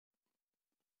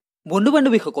বন্ধু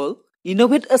বান্ধৱীসকল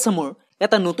ইনোভেট আসামৰ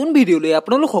এটা নতুন ভিডিঅ'লৈ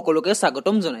আপোনালোক সকলোকে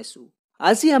স্বাগতম জনাইছো।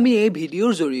 আজি আমি এই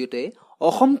ভিডিঅ'ৰ জৰিয়তে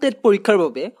অসম টেট পৰীক্ষাৰ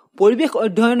বাবে পৰিৱেশ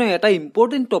অধ্যয়নৰ এটা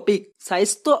ইম্পৰ্টেন্ট টপিক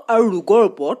স্বাস্থ্য আৰু ৰোগৰ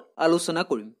ওপৰত আলোচনা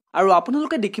কৰিম। আৰু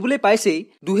আপোনালোকে দেখিবলৈ পাইছেই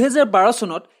 2012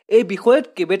 চনত এই বিষয়ত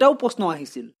কেইবাটাও প্ৰশ্ন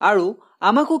আহিছিল আৰু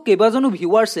আমাকো কেইবাজনো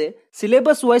ভিউৱাৰ্ছে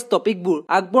সিলেবাস ওয়াইজ টপিকবোৰ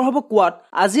আগবঢ়াব কোৱাত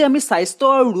আজি আমি স্বাস্থ্য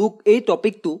আৰু ৰোগ এই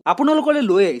টপিকটো আপোনালোকলৈ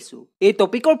লৈ আহিছো। এই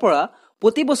টপিকৰ পৰা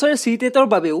প্ৰতি বছৰে সিটেটৰ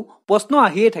বাবেও প্ৰশ্ন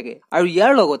আহিয়ে থাকে আৰু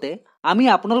ইয়াৰ লগতে আমি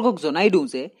আপোনালোকক জনাই দিওঁ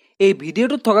যে এই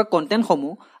ভিডিঅ'টোত থকা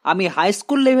কন্টেন্টসমূহ আমি হাই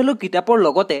স্কুল লেভেলৰ কিতাপৰ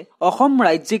লগতে অসম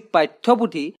ৰাজ্যিক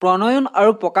পাঠ্যপুথি প্ৰণয়ন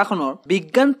আৰু প্ৰকাশনৰ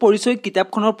বিজ্ঞান পৰিচয়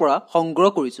কিতাপখনৰ পৰা সংগ্ৰহ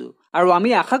কৰিছো আৰু আমি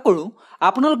আশা কৰো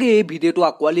আপোনালোকে এই ভিডিঅ'টো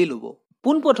আকোৱালি ল'ব।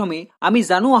 পোনপ্ৰথমে আমি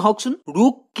জানো আহকচোন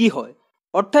ৰোগ কি হয়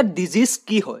অৰ্থাৎ ডিজিজ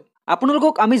কি হয়।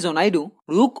 আপোনালোকক আমি জনাই দিওঁ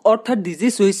ৰোগ অৰ্থাৎ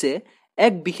ডিজিজ হৈছে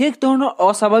এক বিশেষ ধৰণৰ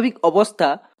অস্বাভাৱিক অৱস্থা,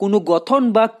 কোনো গঠন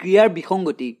বা ক্ৰিয়াৰ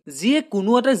বিসংগতি যিয়ে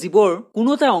কোনো এটা জীৱৰ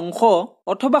কোনো এটা অংশ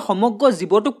অথবা সমগ্ৰ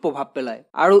জীৱটোক প্ৰভাৱ পেলায়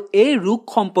আৰু এই ৰোগ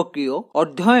সম্পৰ্কীয়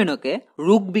অধ্যয়নকে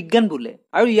ৰোগ বিজ্ঞান বোলে।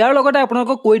 আৰু ইয়াৰ লগতে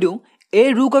আপোনালোকক কৈ দিওঁ এই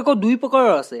ৰোগ আকৌ দুই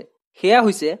প্ৰকাৰৰ আছে, সেয়া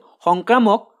হৈছে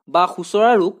সংক্ৰামক বা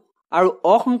খুচৰা ৰোগ আৰু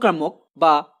অসংক্ৰামক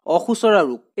বা অখুচৰা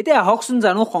ৰোগ। এতিয়া আহকচোন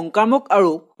জানো সংক্ৰামক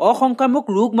আৰু অসংক্ৰামক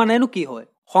ৰোগ মানেনো কি হয়।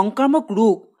 সংক্ৰামক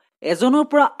ৰোগ এজনৰ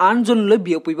পৰা আনজনলৈ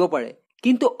বিয়পিব পাৰে,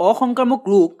 কিন্তু অসংক্ৰামক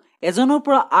ৰোগ এজনৰ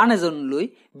পৰা আন এজনলৈ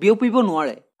বিয়পিব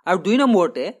নোৱাৰে। আৰু দুই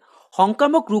নম্বৰতে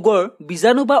সংক্ৰামক ৰোগৰ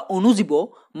বীজাণু বা অনুজীৱ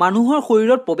মানুহৰ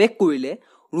শৰীৰত প্ৰৱেশ কৰিলে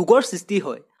ৰোগৰ সৃষ্টি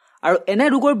হয় আৰু এনে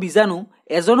ৰোগৰ বীজাণু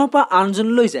এজনৰ পৰা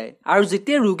আনজনলৈ যায় আৰু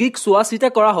যেতিয়া ৰোগীক চোৱা চিতা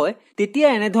কৰা হয় তেতিয়া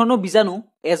এনেধৰণৰ বীজাণু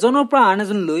এজনৰ পৰা আন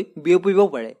এজনলৈ বিয়পিব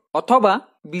পাৰে অথবা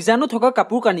বীজাণু থকা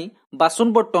কাপোৰ কানি বাচন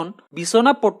বৰ্তন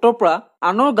বিচনা পত্ৰৰ পৰা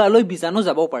আনৰ গালৈ বীজাণু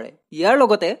যাব পাৰে। ইয়াৰ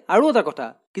লগতে আৰু এটা কথা,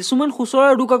 কিছুমান খুচৰা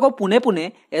ৰোগ আকৌ পোনে পোনে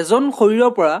এজন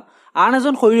শৰীৰৰ পৰা আন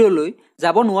এজন শৰীৰলৈ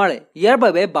যাব নোৱাৰে, ইয়াৰ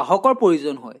বাবে বাহকৰ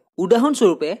প্ৰয়োজন হয়।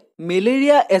 উদাহৰণস্বৰূপে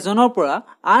মেলেৰিয়া এজনৰ পৰা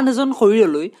আন এজন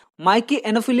শৰীৰলৈ মাইকী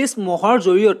এনফিলিছ মহৰ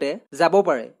জৰিয়তে যাব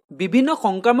পাৰে। বিভিন্ন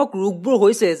সংক্ৰামক ৰোগবোৰ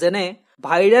হৈছে যেনে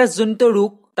ভাইৰাছজনিত ৰোগ,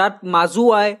 তাত মাজু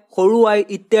আই সৰু আই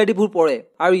ইত্যাদিবোৰ পৰে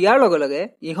আৰু ইয়াৰ লগে লগে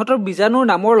ইহঁতৰ বীজাণুৰ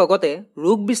নামৰ লগতে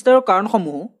ৰোগ বিস্তাৰৰ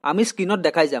কাৰণসমূহ আমি স্ক্ৰীনত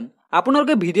দেখাই যাম।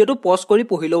 আপোনালোকে ভিডিঅ'টো পজ কৰি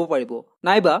পঢ়ি ল'ব পাৰিব,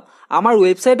 নাইবা আমাৰ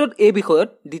ৱেবছাইটত এই বিষয়ত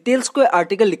ডিটেইলছকৈ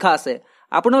আৰ্টিকেল লিখা আছে।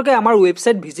 আপোনালোকে আমাৰ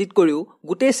ৱেবছাইট ভিজিট কৰিও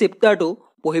গোটেই চেপ্টাৰটো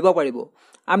পঢ়িব পাৰিব।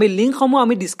 আমি লিংকসমূহ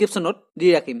আমি ডিছক্ৰিপশ্যনত দি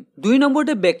ৰাখিম। দুই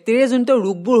নম্বৰতে বেক্টেৰিয়াজনিত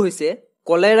ৰোগবোৰ হৈছে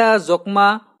কলেৰা, যক্ষ্মা,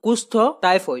 কুষ্ঠ,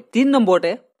 টাইফইড। 3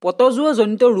 নম্বৰতে পতজোৱা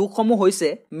জনিত ৰোগসমূহ হৈছে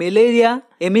মেলেৰিয়া,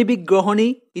 এমিবিক গ্ৰহণী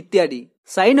ইত্যাদি।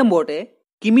 4 নম্বৰতে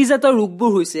কৃমিজাত ৰোগবোৰ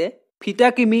হৈছে ফিটা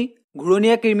কৃমি,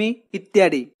 ঘূৰণীয়া কৃমি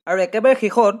ইত্যাদি। আৰু একেবাৰে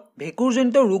শেষত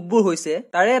ভেঁকুৰজনিত ৰোগবোৰ হৈছে,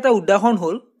 তাৰে এটা উদাহৰণ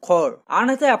হ'ল খৰ।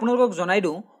 আনহাতে আপোনালোকক জনাই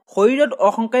দিওঁ শৰীৰত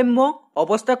অসংক্ৰাম্য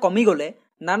অৱস্থা কমি গ'লে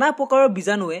নানা প্ৰকাৰৰ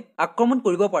বীজাণুৱে আক্ৰমণ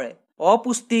কৰিব পাৰে।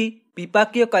 অপুষ্টি,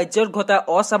 বিপাকীয় কাৰ্যত ঘটা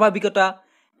অস্বাভাৱিকতা,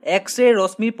 এক্স-ৰে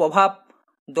ৰশ্মিৰ প্ৰভাৱ,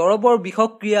 দৰৱৰ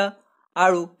বিষক্ৰিয়া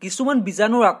আৰু কিছুমান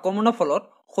বীজাণুৰ আক্ৰমণৰ ফলত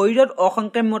শৰীৰত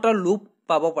অসংক্ৰাম্যতাৰ লোপ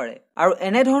পাব পাৰে আৰু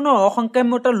এনেধৰণৰ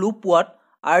অসংক্ৰাম্যতাৰ লোপ পোৱাত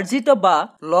আৰ্জিত বা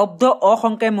লব্ধ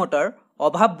অসংক্ৰাম্যতাৰ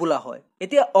অভাৱ বোলা হয়।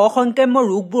 এতিয়া অসংক্ৰাম্য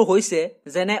ৰোগবোৰ হৈছে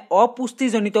যেনে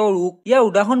অপুষ্টিজনিত ৰোগ। ইয়াৰ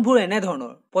উদাহৰণবোৰ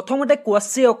এনেধৰণৰ। প্ৰথমতে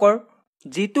কোৱাচিয়কৰ,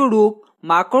 যিটো ৰোগ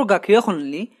মাকৰ গাখীৰৰ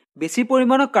সলনি বেছি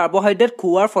পৰিমাণৰ কাৰ্বহাইড্ৰেট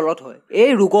খোৱাৰ ফলত হয়।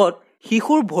 এই ৰোগত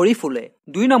শিশুৰ ভৰি ফুলে।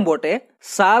 2 নম্বৰতে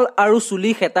ছাল আৰু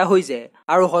চুলি হেতা হৈ যায়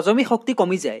আৰু হজমি শক্তি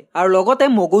কমি যায় আৰু লগতে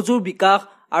মগজুৰ বিকাশ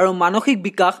আৰু মানসিক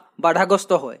বিকাশ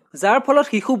বাধাগ্ৰস্ত হয়, যাৰ ফলত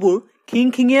শিশুবোৰ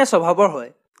খিংখিঙীয়া স্বভাৱৰ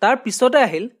হয়। তাৰ পিছতে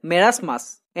আহিল মেৰাছমাছ।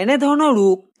 এনেধৰণৰ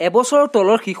ৰোগ এবছৰৰ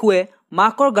তলৰ শিশুৱে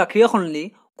মাকৰ গাখীৰৰ সলনি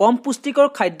কম পুষ্টিকৰ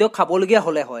খাদ্য খাবলগীয়া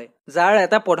হলে হয়, যাৰ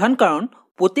এটা প্ৰধান কাৰণ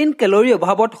প্ৰটিন কেলৰীৰ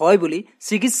অভাৱত হয় বুলি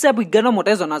চিকিৎসা বিজ্ঞানৰ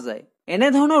মতে জনা যায়।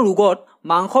 এনেধৰণৰ ৰোগত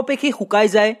মাংসপেশী শুকাই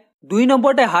যায়। 2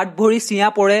 নম্বৰতে হাত ভৰি চিঞা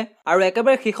পৰে আৰু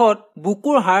একেবাৰে শেষত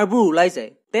বুকুৰ হাড়বোৰ ওলাই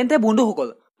যায়। তেন্তে বন্ধুসকল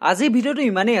আজি ভিডিঅ'টো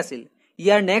ইমানেই আছিল।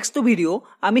 ইয়াৰ নেক্সট ভিডিঅ'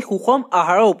 আমি সুষম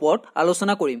আহাৰৰ ওপৰত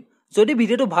আলোচনা কৰিম। যদি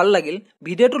ভিডিঅ'টো ভাল লাগিল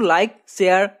ভিডিঅ'টো লাইক,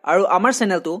 শ্বেয়াৰ আৰু আমাৰ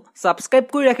চেনেলটো ছাবস্ক্ৰাইব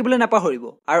কৰি ৰাখিবলৈ নাপাহৰিব।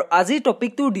 আৰু আজিৰ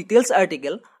টপিকটোৰ ডিটেইলছ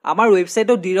আৰ্টিকেল আমাৰ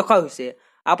ৱেবছাইটত দি ৰখা হৈছে,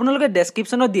 আপোনালোকে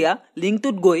ডেছক্ৰিপশ্যনত দিয়া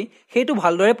লিংকটোত গৈ সেইটো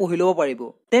ভালদৰে পঢ়ি ল'ব পাৰিব।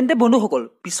 তেন্তে বন্ধুসকল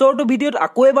পিছৰটো ভিডিঅ'ত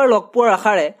আকৌ এবাৰ লগ পোৱাৰ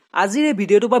আশাৰে আজিৰ এই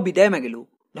ভিডিঅ'টোৰ পৰা বিদায় মাগিলোঁ।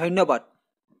 ধন্যবাদ।